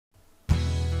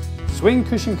Swing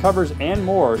Cushion Covers and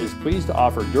More is pleased to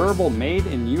offer durable made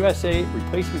in USA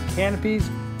replacement canopies,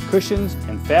 cushions,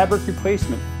 and fabric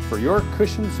replacement for your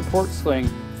cushion support sling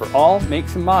for all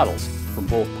makes and models from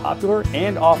both popular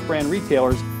and off-brand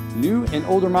retailers, new and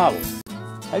older models.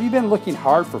 Have you been looking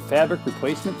hard for fabric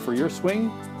replacement for your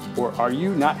swing? Or are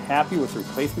you not happy with the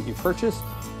replacement you purchased?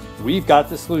 We've got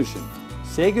the solution.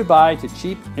 Say goodbye to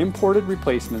cheap imported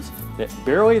replacements that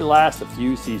barely last a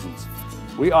few seasons.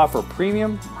 We offer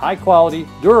premium, high quality,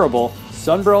 durable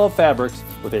Sunbrella fabrics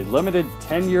with a limited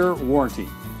 10-year warranty.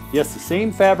 Yes, the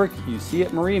same fabric you see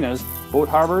at marinas, boat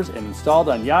harbors, and installed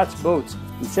on yachts, boats,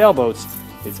 and sailboats.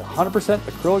 It's 100%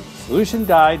 acrylic solution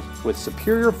dyed with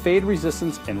superior fade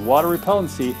resistance and water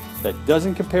repellency that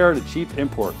doesn't compare to cheap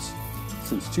imports.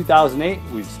 Since 2008,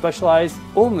 we've specialized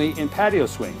only in patio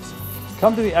swings.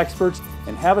 Come to the experts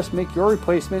and have us make your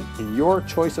replacement in your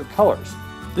choice of colors.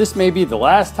 This may be the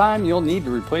last time you'll need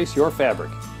to replace your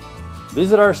fabric.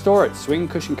 Visit our store at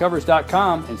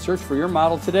swingcushioncovers.com and search for your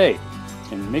model today.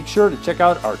 And make sure to check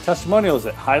out our testimonials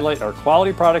that highlight our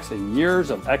quality products and years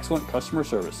of excellent customer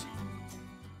service.